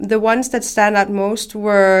the ones that stand out most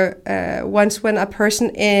were once when a person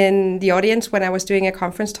in the audience, when I was doing a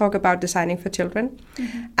conference talk about designing for children,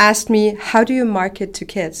 asked me, how do you market to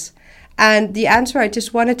kids? And the answer I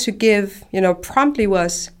just wanted to give, promptly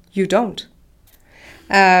was, you don't.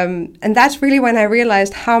 And that's really when I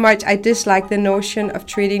realized how much I dislike the notion of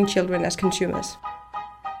treating children as consumers.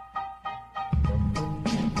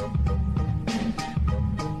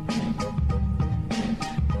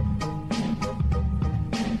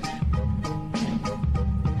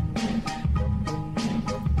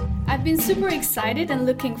 I've been super excited and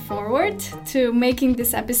looking forward to making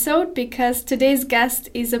this episode because today's guest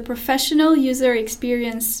is a professional user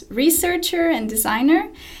experience researcher and designer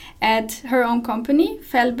at her own company,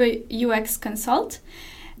 Felbe UX Consult.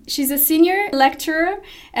 She's a senior lecturer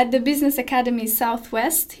at the Business Academy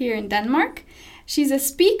Southwest here in Denmark. She's a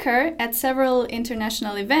speaker at several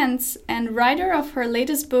international events and writer of her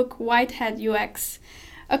latest book, Whitehead UX,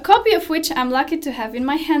 a copy of which I'm lucky to have in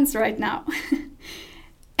my hands right now.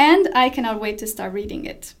 And I cannot wait to start reading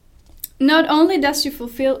it. Not only does she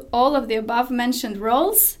fulfill all of the above-mentioned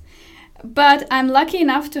roles, but I'm lucky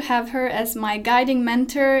enough to have her as my guiding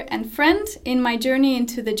mentor and friend in my journey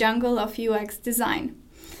into the jungle of UX design.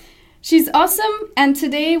 She's awesome, and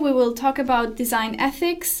today we will talk about design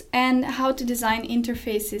ethics and how to design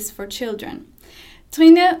interfaces for children.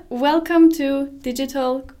 Trine, welcome to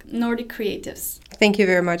Digital Nordic Creatives. Thank you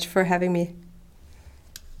very much for having me.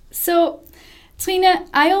 So, Trine,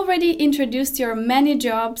 I already introduced your many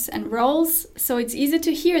jobs and roles, so it's easy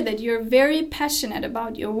to hear that you're very passionate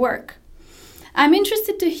about your work. I'm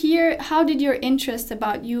interested to hear, how did your interest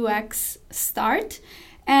about UX start,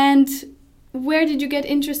 and where did you get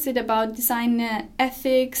interested about design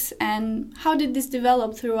ethics, and how did this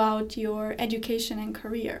develop throughout your education and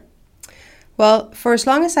career? Well, for as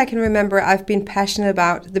long as I can remember, I've been passionate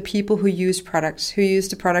about the people who use products, who use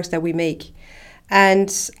the products that we make.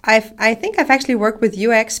 And I think I've actually worked with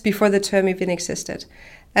UX before the term even existed.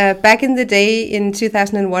 Back in the day, in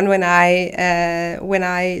 2001, when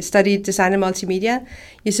I studied design and multimedia,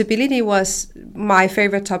 usability was my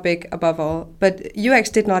favorite topic above all. But UX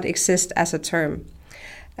did not exist as a term.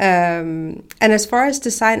 And as far as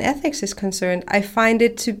design ethics is concerned, I find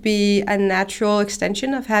it to be a natural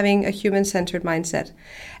extension of having a human-centered mindset.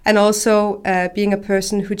 And also being a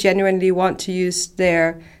person who genuinely want to use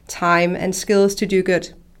their time and skills to do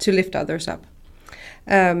good, to lift others up.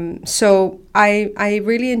 So I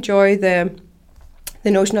really enjoy the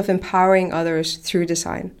notion of empowering others through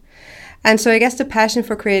design. And so I guess the passion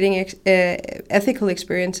for creating ethical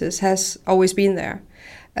experiences has always been there.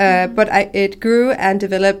 But it grew and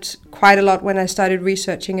developed quite a lot when I started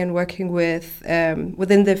researching and working with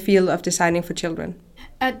within the field of designing for children.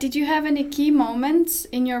 Did you have any key moments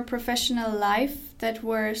in your professional life that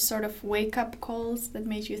were sort of wake-up calls that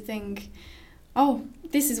made you think, oh,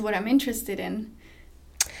 this is what I'm interested in?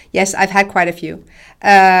 Yes, I've had quite a few.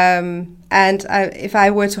 If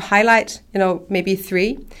I were to highlight, maybe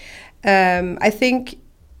three, I think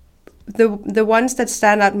the ones that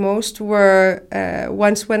stand out most were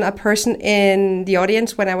once when a person in the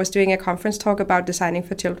audience, when I was doing a conference talk about designing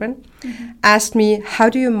for children, asked me, how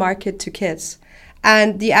do you market to kids?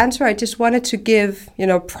 And the answer I just wanted to give,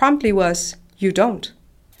 promptly was, you don't.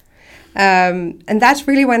 And that's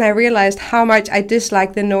really when I realized how much I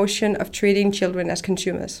dislike the notion of treating children as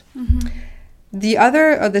consumers.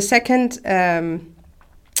 The second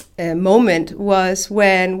moment was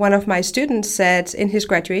when one of my students said in his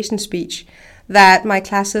graduation speech that my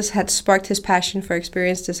classes had sparked his passion for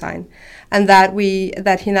experience design, and that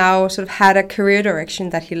he now sort of had a career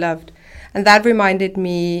direction that he loved. And that reminded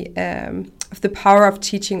me of the power of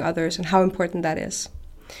teaching others and how important that is.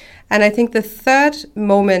 And I think the third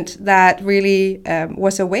moment that really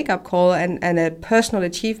was a wake-up call and a personal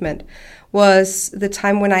achievement was the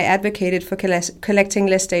time when I advocated for collecting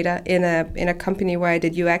less data in a company where I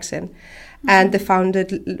did UX in. And the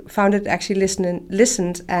founder actually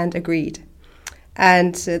listened and agreed.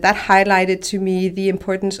 And that highlighted to me the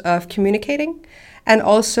importance of communicating, and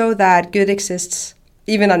also that good exists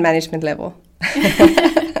even on management level.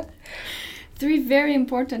 Three very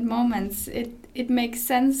important moments. It makes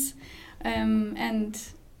sense, and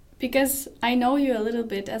because I know you a little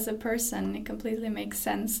bit as a person, it completely makes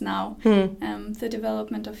sense now. The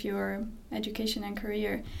development of your education and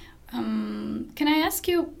career. Can I ask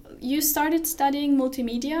you? You started studying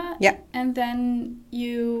multimedia, and then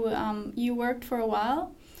you worked for a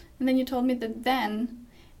while, and then you told me that then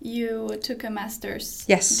you took a master's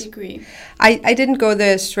Yes. degree. I didn't go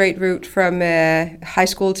the straight route from high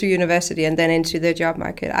school to university and then into the job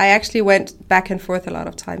market. I actually went back and forth a lot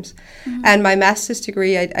of times. And my master's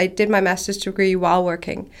degree, I did my master's degree while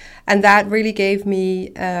working. And that really gave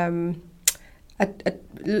me a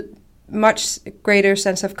much greater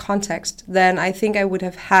sense of context than I think I would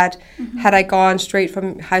have had had I gone straight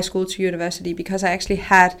from high school to university, because I actually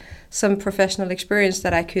had some professional experience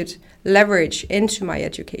that I could leverage into my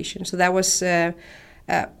education. So that was, I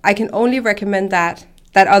can only recommend that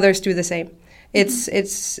others do the same.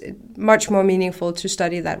 It's much more meaningful to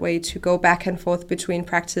study that way, to go back and forth between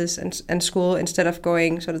practice and school instead of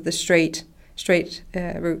going sort of the straight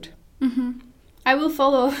route. Mm-hmm. I will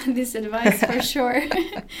follow this advice for sure,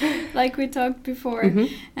 like we talked before.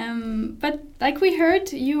 But like we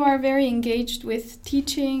heard, you are very engaged with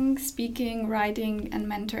teaching, speaking, writing, and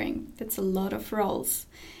mentoring. That's a lot of roles.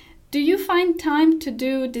 Do you find time to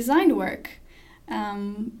do design work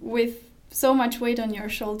with so much weight on your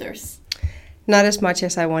shoulders? Not as much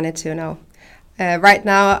as I wanted to, no. Right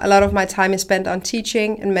now, a lot of my time is spent on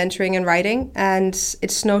teaching and mentoring and writing, and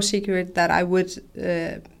it's no secret that I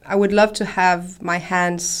would love to have my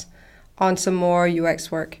hands on some more UX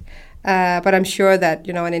work. But I'm sure that,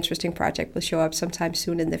 an interesting project will show up sometime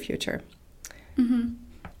soon in the future.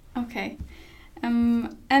 Okay.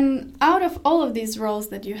 And out of all of these roles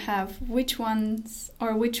that you have, which one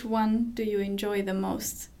do you enjoy the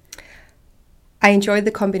most? I enjoy the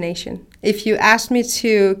combination. If you asked me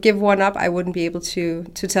to give one up, I wouldn't be able to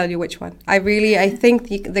tell you which one. I think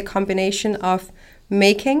the combination of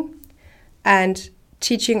making and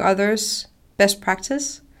teaching others best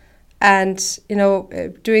practice, and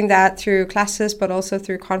doing that through classes, but also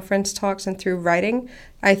through conference talks and through writing,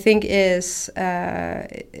 I think is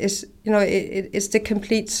it's the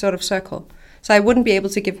complete sort of circle. So I wouldn't be able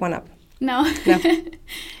to give one up. No.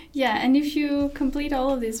 Yeah, and if you complete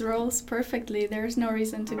all of these roles perfectly, there's no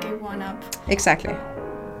reason to give one up. Exactly.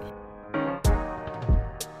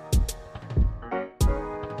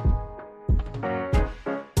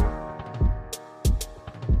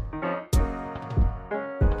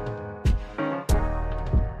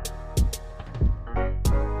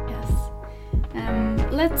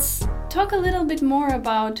 Let's talk a little bit more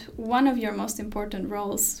about one of your most important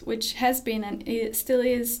roles, which has been and still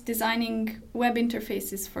is designing web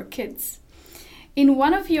interfaces for kids. In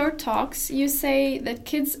one of your talks, you say that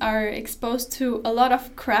kids are exposed to a lot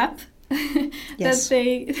of crap Yes.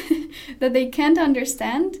 that they can't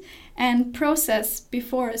understand and process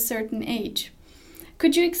before a certain age.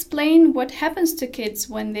 Could you explain what happens to kids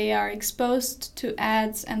when they are exposed to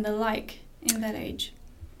ads and the like in that age?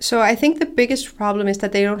 So I think the biggest problem is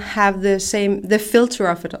that they don't have the filter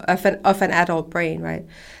of an adult brain, right?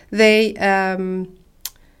 They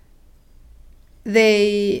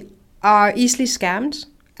are easily scammed,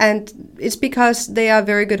 and it's because they are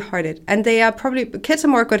very good-hearted, and kids are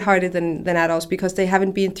more good-hearted than adults because they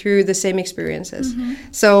haven't been through the same experiences.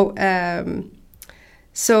 So that's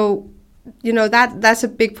a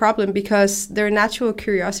big problem, because their natural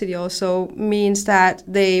curiosity also means that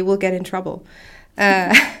they will get in trouble.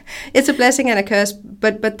 It's a blessing and a curse,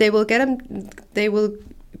 but they will get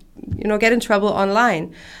in trouble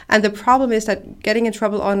online. And the problem is that getting in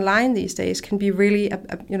trouble online these days can be really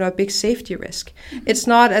a big safety risk. It's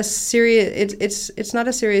not as serious. It's not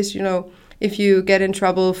as serious, if you get in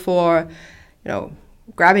trouble for,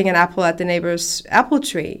 grabbing an apple at the neighbor's apple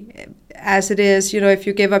tree, as it is, if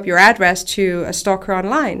you give up your address to a stalker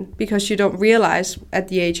online because you don't realize at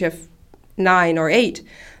the age of 9 or 8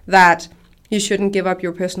 that you shouldn't give up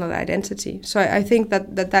your personal identity. So I think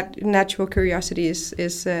that natural curiosity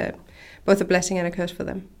is both a blessing and a curse for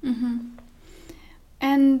them.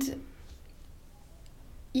 And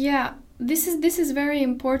yeah, this is very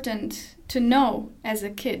important to know as a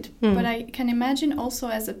kid, but I can imagine also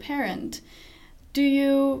as a parent. Do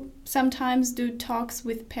you sometimes do talks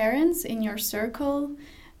with parents in your circle?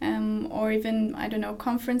 Or even, I don't know,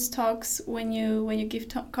 conference talks when you give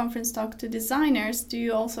conference talk to designers? Do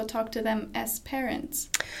you also talk to them as parents?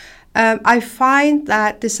 I find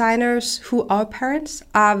that designers who are parents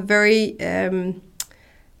are very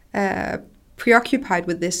preoccupied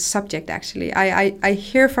with this subject, actually. I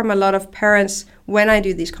hear from a lot of parents when I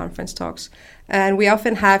do these conference talks. And we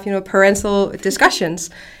often have, parental discussions,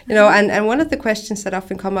 and one of the questions that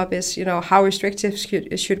often come up is, how restrictive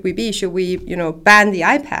should we be? Should we, ban the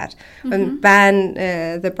iPad and ban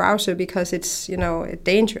the browser because it's,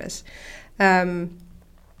 dangerous?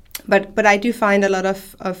 But I do find a lot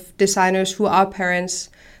of designers who are parents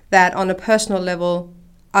that on a personal level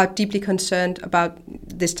are deeply concerned about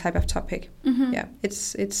this type of topic. Yeah,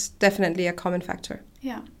 it's definitely a common factor.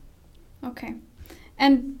 Yeah. Okay.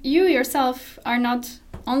 And you yourself are not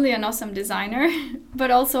only an awesome designer,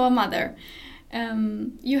 but also a mother.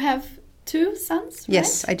 You have 2 sons, right?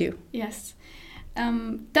 Yes, I do. Yes.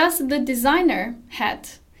 Does the designer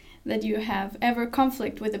hat that you have ever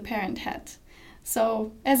conflict with the parent hat?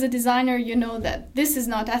 So as a designer, you know that this is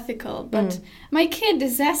not ethical, but my kid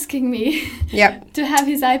is asking me to have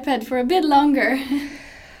his iPad for a bit longer.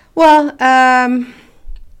 Well,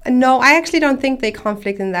 no, I actually don't think they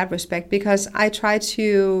conflict in that respect, because I try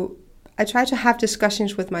to have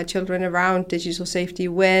discussions with my children around digital safety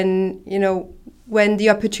when the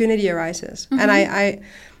opportunity arises. And I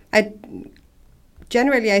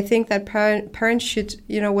generally, I think that parents should,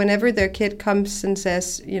 whenever their kid comes and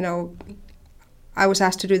says, I was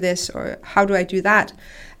asked to do this, or how do I do that?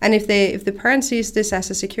 And if the parent sees this as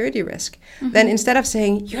a security risk, then instead of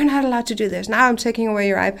saying, you're not allowed to do this, now I'm taking away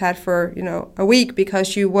your iPad for, a week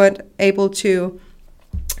because you weren't able to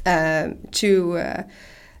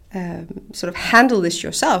sort of handle this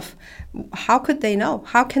yourself, how could they know?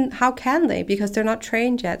 How can they? Because they're not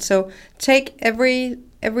trained yet. So take every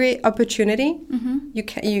opportunity.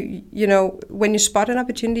 When you spot an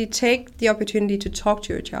opportunity, take the opportunity to talk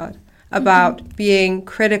to your child about being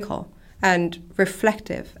critical and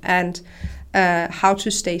reflective and how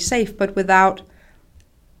to stay safe, but without,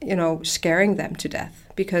 scaring them to death.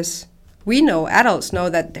 Because adults know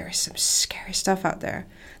that there is some scary stuff out there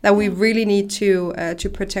that we really need to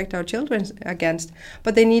protect our children against.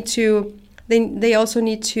 But they need to, they also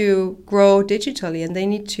need to grow digitally, and they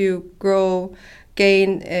need to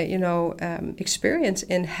gain experience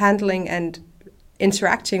in handling and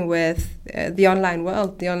interacting with the online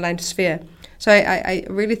world, the online sphere. So I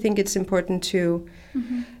really think it's important to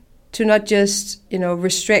not just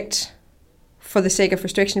restrict for the sake of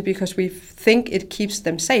restriction because we think it keeps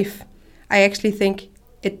them safe. I actually think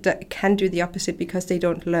it can do the opposite because they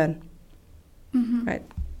don't learn. Right.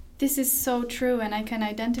 This is so true, and I can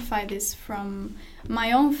identify this from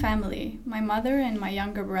my own family. My mother and my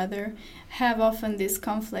younger brother have often these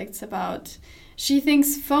conflicts about, she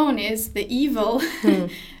thinks phone is the evil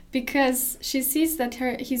because she sees that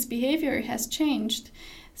his behavior has changed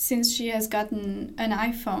since she has gotten an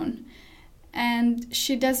iPhone. And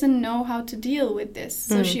she doesn't know how to deal with this.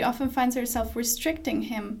 So she often finds herself restricting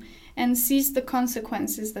him and sees the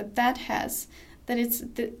consequences that has. That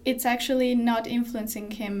it's actually not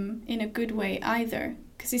influencing him in a good way either,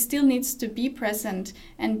 because he still needs to be present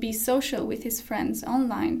and be social with his friends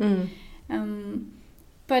online.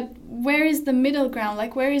 But where is the middle ground?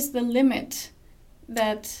 Like, where is the limit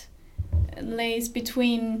that lays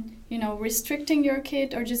between, restricting your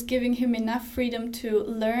kid or just giving him enough freedom to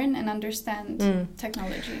learn and understand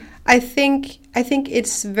technology? I think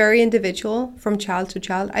it's very individual from child to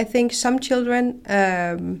child. I think some children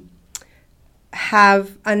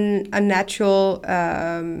have a natural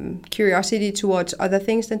curiosity towards other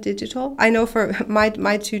things than digital. I know for my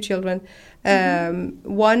 2 children,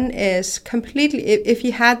 one is completely, if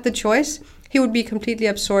he had the choice, he would be completely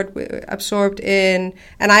absorbed in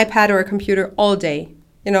an iPad or a computer all day,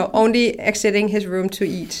 only exiting his room to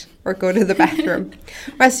eat or go to the bathroom.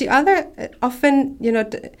 Whereas the other often,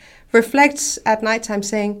 reflects at nighttime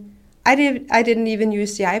saying, I didn't even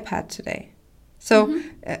use the iPad today. So,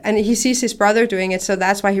 and he sees his brother doing it, so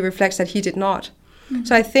that's why he reflects that he did not.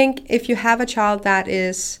 So I think if you have a child that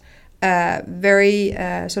is very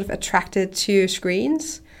sort of attracted to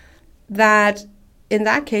screens, that in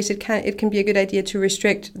that case it can be a good idea to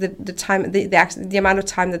restrict the time, the amount of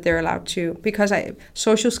time that they're allowed to, because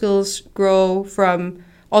social skills grow from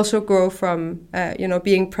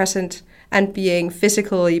being present and being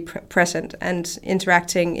physically present and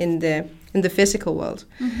interacting in the physical world.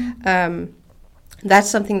 That's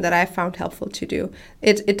something that I found helpful to do.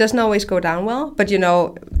 It doesn't always go down well, but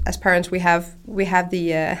as parents we have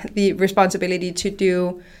the responsibility to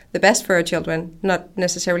do the best for our children, not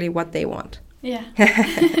necessarily what they want. Yeah.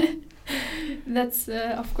 That's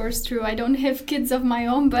of course true. I don't have kids of my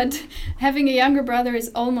own, but having a younger brother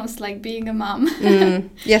is almost like being a mom.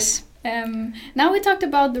 Yes. Now we talked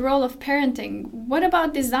about the role of parenting. What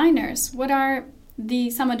about designers? What are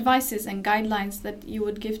some advices and guidelines that you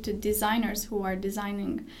would give to designers who are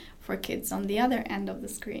designing for kids on the other end of the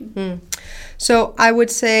screen? So I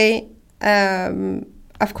would say,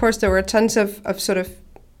 of course, there were tons of sort of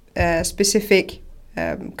specific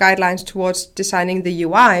guidelines towards designing the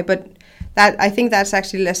UI, but I think that's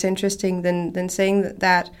actually less interesting than saying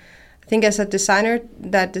that. I think as a designer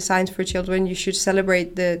that designs for children, you should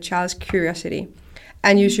celebrate the child's curiosity,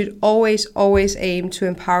 and you should always aim to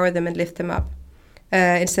empower them and lift them up.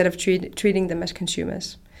 Instead of treating them as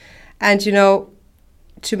consumers. And,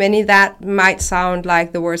 to many that might sound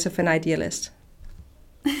like the words of an idealist.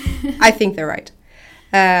 I think they're right.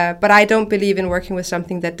 But I don't believe in working with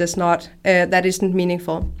something that does not, that isn't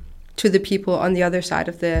meaningful to the people on the other side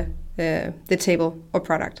of the table or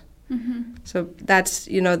product. Mm-hmm. So that's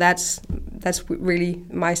really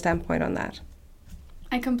my standpoint on that.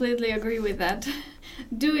 I completely agree with that.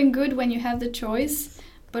 Doing good when you have the choice,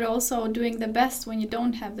 but also doing the best when you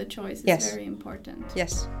don't have the choice is very important.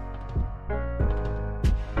 Yes.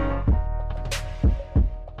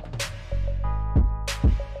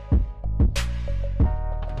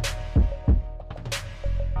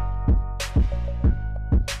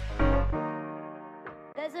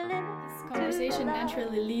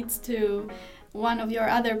 Naturally leads to one of your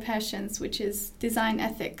other passions, which is design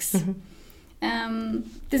ethics. Mm-hmm.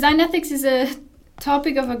 Design ethics is a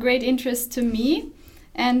topic of a great interest to me,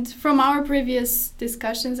 and from our previous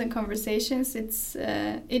discussions and conversations,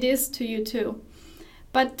 it is to you too.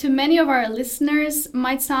 But to many of our listeners,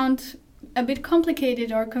 might sound a bit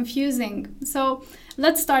complicated or confusing. So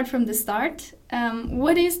let's start from the start.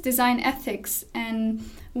 What is design ethics, and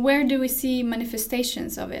where do we see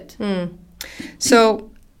manifestations of it? So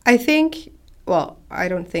I think, well, I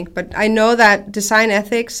don't think, but I know that design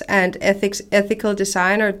ethics and ethical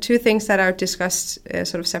design are two things that are discussed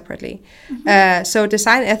sort of separately. Mm-hmm. So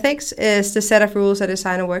design ethics is the set of rules a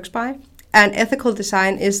designer works by, and ethical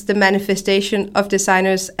design is the manifestation of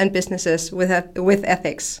designers and businesses with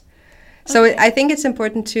ethics. Okay. So I think it's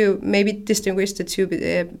important to maybe distinguish the two.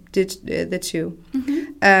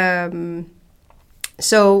 Mm-hmm.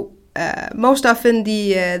 Most often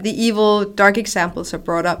the evil, dark examples are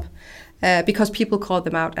brought up because people call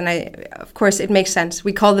them out, and of course it makes sense.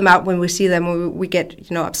 We call them out when we see them, we get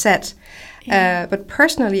upset. Yeah. But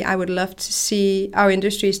personally, I would love to see our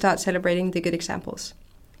industry start celebrating the good examples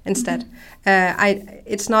instead. Mm-hmm.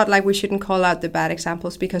 It's not like we shouldn't call out the bad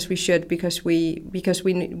examples, because we should, because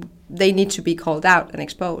they need to be called out and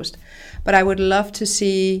exposed. But I would love to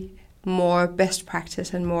see more best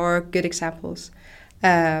practice and more good examples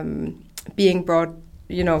being brought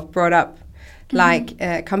up, mm-hmm.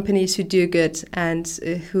 like companies who do good and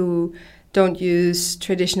who don't use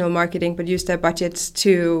traditional marketing but use their budgets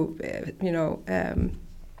to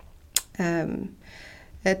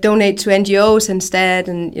donate to NGOs instead,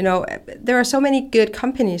 and there are so many good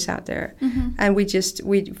companies out there, mm-hmm. and we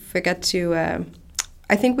forget to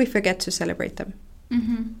I think we forget to celebrate them.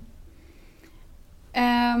 Mm-hmm.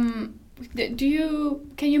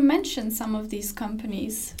 Can you mention some of these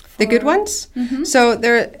companies? The good ones? Mm-hmm. So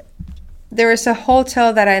there is a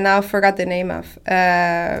hotel that I now forgot the name of.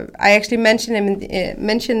 I actually mentioned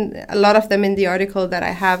a lot of them in the article that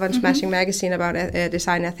I have on mm-hmm. Smashing Magazine about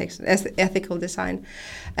design ethics, ethical design.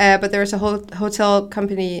 But there is a hotel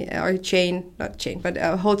company or not chain, but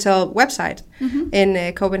a hotel website mm-hmm.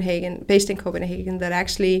 in Copenhagen, based in Copenhagen, that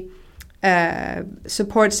actually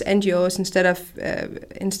supports NGOs instead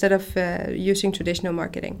of using traditional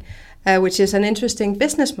marketing, which is an interesting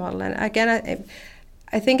business model. And again,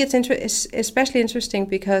 I think it's especially interesting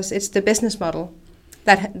because it's the business model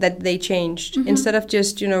that they changed. Mm-hmm. Instead of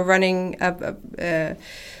just running a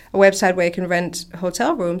website where you can rent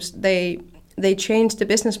hotel rooms, they changed the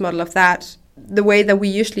business model of that, the way that we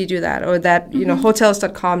usually do that, or that mm-hmm.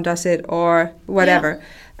 Hotels.com does it, or whatever.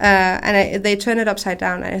 Yeah. And they turn it upside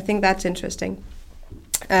down, and I think that's interesting.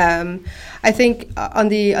 I think on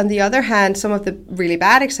the other hand, some of the really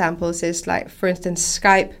bad examples is, like, for instance,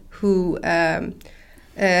 Skype, who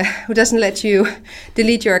doesn't let you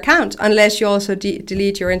delete your account unless you also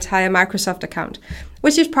delete your entire Microsoft account,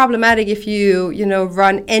 which is problematic if you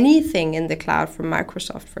run anything in the cloud from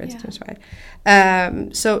Microsoft, for instance, yeah.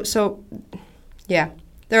 Right? So yeah,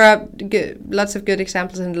 there are lots of good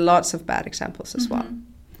examples and lots of bad examples as mm-hmm. well.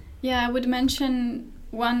 Yeah, I would mention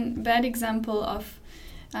one bad example of,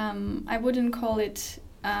 I wouldn't call it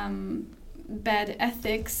bad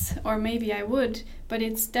ethics, or maybe I would, but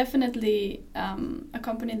it's definitely a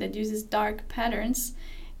company that uses dark patterns.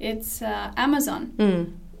 It's Amazon.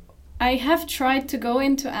 Mm. I have tried to go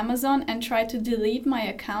into Amazon and try to delete my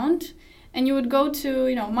account, and you would go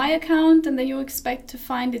to my account, and then you expect to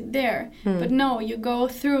find it there. Mm. But no, you go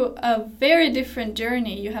through a very different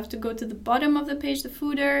journey. You have to go to the bottom of the page, the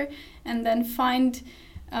footer, and then find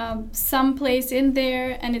some place in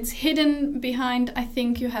there, and it's hidden behind, I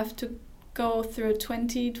think you have to go through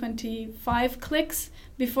 25 clicks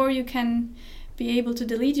before you can be able to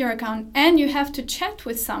delete your account, and you have to chat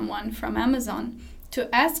with someone from Amazon to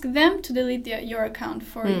ask them to delete your account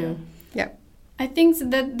for you. Yeah, I think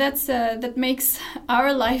that makes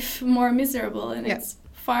our life more miserable, and it's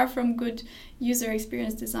far from good user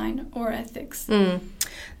experience design or ethics.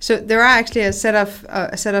 So there are actually a set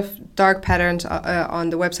of dark patterns on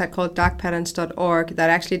the website called darkpatterns.org that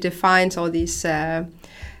actually defines all these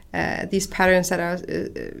patterns that are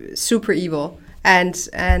super evil. And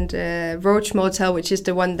Roach Motel, which is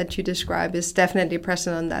the one that you describe, is definitely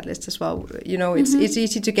present on that list as well. You know, it's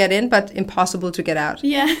easy to get in, but impossible to get out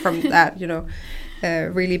from that. You know,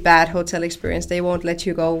 really bad hotel experience. They won't let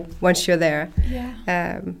you go once you're there.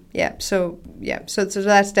 So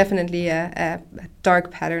that's definitely a dark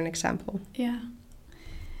pattern example. Yeah.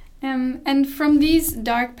 And from these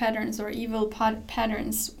dark patterns or evil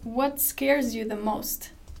patterns, what scares you the most?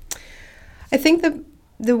 I think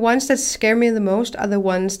the ones that scare me the most are the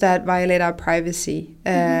ones that violate our privacy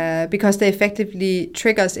because they effectively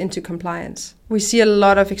trigger us into compliance. We see a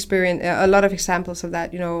lot of examples of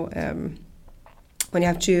that. You know, when you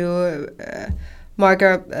have to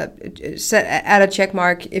add a check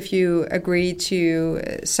mark if you agree to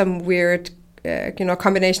some weird,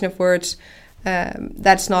 combination of words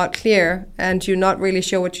that's not clear, and you're not really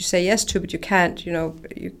sure what you say yes to, but you can't. You know,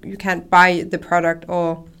 you can't buy the product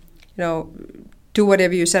or, do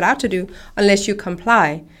whatever you set out to do unless you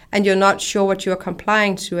comply, and you're not sure what you're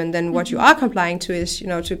complying to. And then what you are complying to is,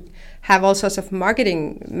 to have all sorts of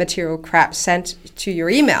marketing material crap sent to your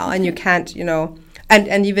email, and you can't,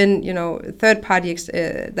 and even, third party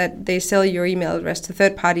that they sell your email address to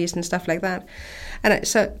third parties and stuff like that.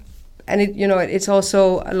 It's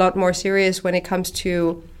also a lot more serious when it comes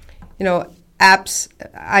to, apps,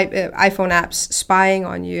 iPhone apps spying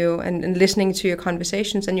on you and listening to your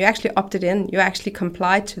conversations, and you actually opted in, you actually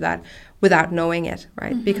complied to that without knowing it,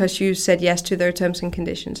 right? Because you said yes to their terms and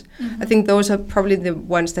conditions. I think those are probably the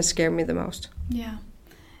ones that scare me the most. Yeah.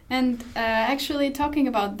 And actually talking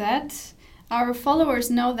about that, our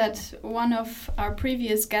followers know that one of our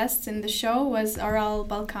previous guests in the show was Aral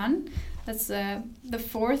Balkan. That's the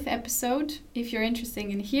 4th episode, if you're interested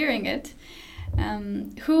in hearing it.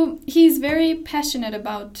 He's very passionate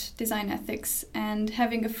about design ethics and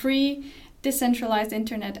having a free, decentralized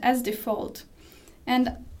internet as default.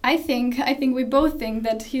 And I think we both think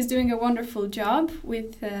that he's doing a wonderful job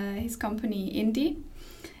with his company Indie,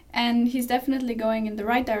 and he's definitely going in the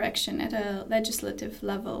right direction at a legislative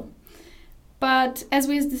level. But as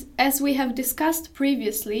we have discussed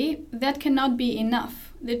previously, that cannot be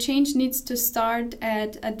enough. The change needs to start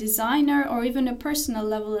at a designer or even a personal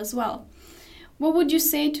level as well. What would you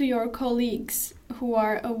say to your colleagues who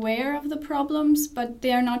are aware of the problems, but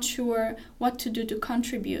they are not sure what to do to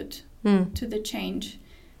contribute to the change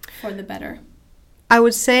for the better? I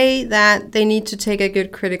would say that they need to take a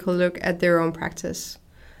good critical look at their own practice.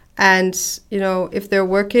 And, if they're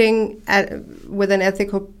working with an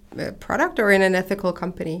ethical product or in an ethical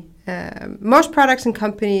company, most products and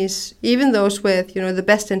companies, even those with, the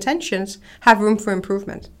best intentions, have room for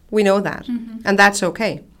improvement. We know that, and that's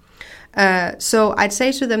okay. So I'd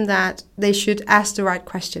say to them that they should ask the right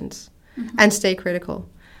questions and stay critical,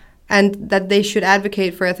 and that they should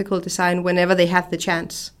advocate for ethical design whenever they have the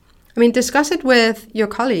chance. I mean, discuss it with your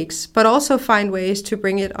colleagues, but also find ways to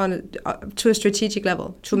bring it on to a strategic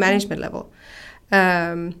level, to a management level.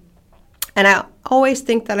 And I always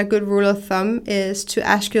think that a good rule of thumb is to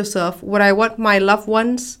ask yourself, would I want my loved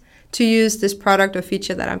ones to use this product or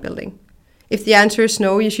feature that I'm building? If the answer is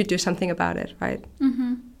no, you should do something about it, right?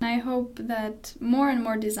 I hope that more and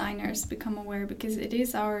more designers become aware, because it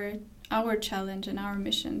is our challenge and our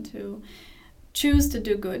mission to choose to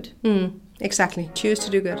do good. Exactly. Choose to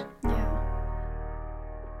do good. Yeah.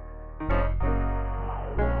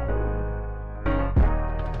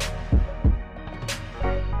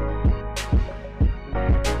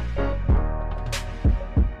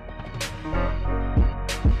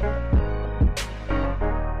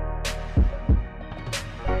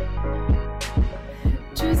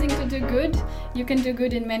 Choosing to do good, you can do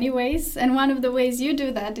good in many ways, and one of the ways you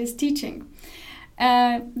do that is teaching.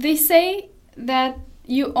 They say that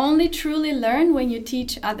you only truly learn when you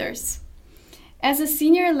teach others. As a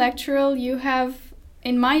senior lecturer, you have,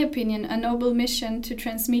 in my opinion, a noble mission to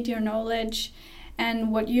transmit your knowledge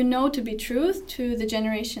and what you know to be truth to the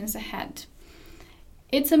generations ahead.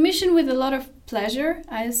 It's a mission with a lot of pleasure,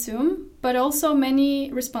 I assume, but also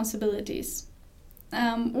many responsibilities.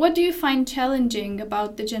 What do you find challenging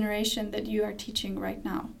about the generation that you are teaching right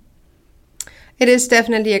now? It is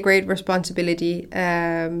definitely a great responsibility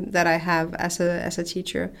that I have as a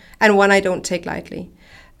teacher, and one I don't take lightly.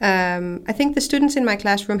 I think the students in my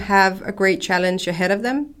classroom have a great challenge ahead of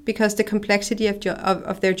them because the complexity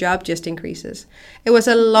of their job just increases. It was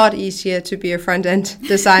a lot easier to be a front-end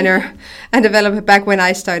designer and developer back when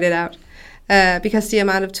I started out. because the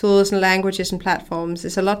amount of tools and languages and platforms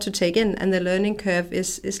is a lot to take in, and the learning curve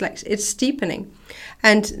is like it's steepening,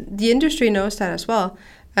 and the industry knows that as well.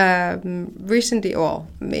 Recently, or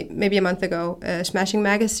maybe a month ago, Smashing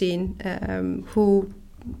Magazine, who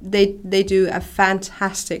they do a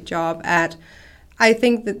fantastic job at. I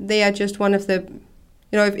think that they are just one of the,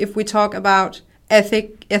 if we talk about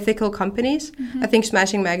ethical companies, I think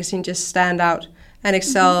Smashing Magazine just stand out and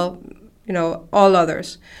excel, all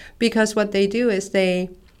others, because what they do is they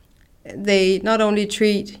not only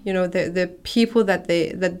treat the people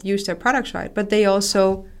that use their products right, but they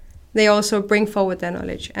also bring forward their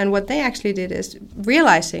knowledge. And what they actually did is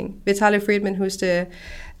realizing, Vitaly Friedman, who's the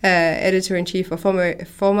editor-in-chief or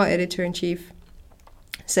former editor-in-chief,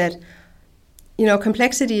 said,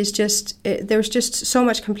 complexity is there's just so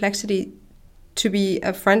much complexity to be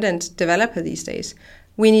a front-end developer these days.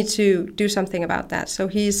 We need to do something about that. So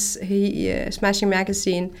Smashing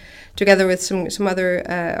Magazine, together with some other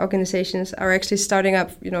organizations, are actually starting up,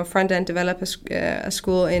 front-end developer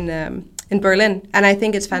school in Berlin, and I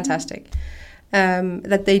think it's fantastic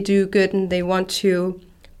that they do good and they want to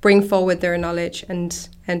bring forward their knowledge and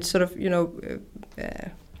sort of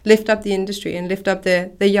lift up the industry and lift up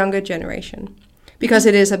the younger generation, because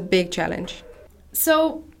it is a big challenge.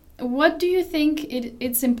 So, what do you think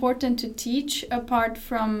it's important to teach apart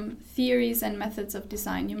from theories and methods of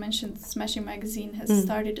design? You mentioned Smashing Magazine has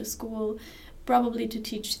started a school probably to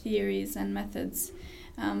teach theories and methods.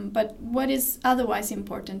 But what is otherwise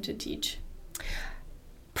important to teach?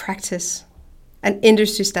 Practice and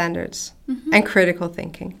industry standards and critical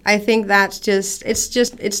thinking. I think that's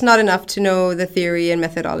it's not enough to know the theory and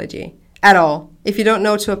methodology at all. If you don't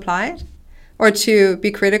know to apply it or to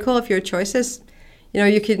be critical of your choices,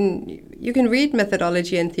 you can read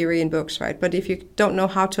methodology and theory in books, right? But if you don't know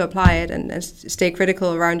how to apply it and stay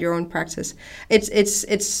critical around your own practice, it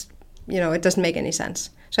doesn't make any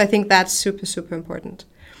sense. So I think that's super, super important.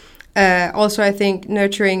 Also, I think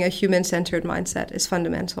nurturing a human-centered mindset is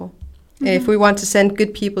fundamental. If we want to send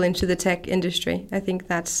good people into the tech industry, I think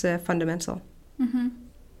that's fundamental.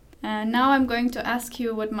 Now I'm going to ask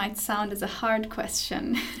you what might sound as a hard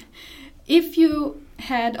question. If you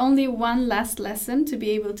had only one last lesson to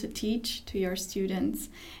be able to teach to your students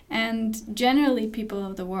and generally people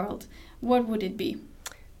of the world, what would it be?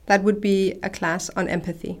 That would be a class on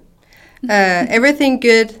empathy. Everything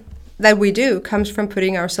good that we do comes from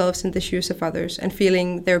putting ourselves in the shoes of others and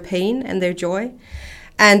feeling their pain and their joy.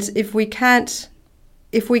 And if we don't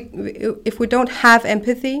have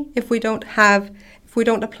empathy, if we don't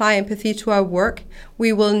apply empathy to our work,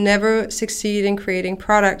 we will never succeed in creating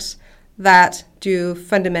products that do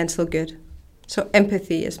fundamental good. So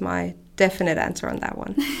empathy is my definite answer on that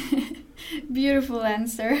one. Beautiful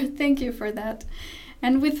answer. Thank you for that.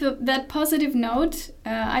 And with that positive note,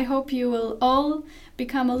 I hope you will all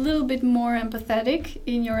become a little bit more empathetic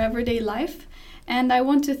in your everyday life. And I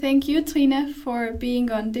want to thank you, Trine, for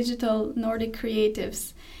being on Digital Nordic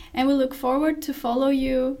Creatives. And we look forward to follow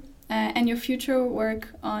you and your future work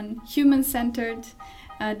on human-centered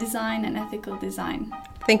design and ethical design.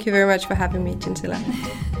 Thank you very much for having me, Gintilla.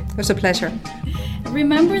 It was a pleasure.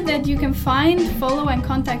 Remember that you can find, follow and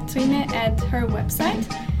contact Trine at her website,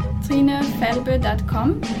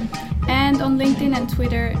 trinefelbe.com, and on LinkedIn and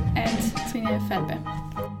Twitter at Trine Felbe.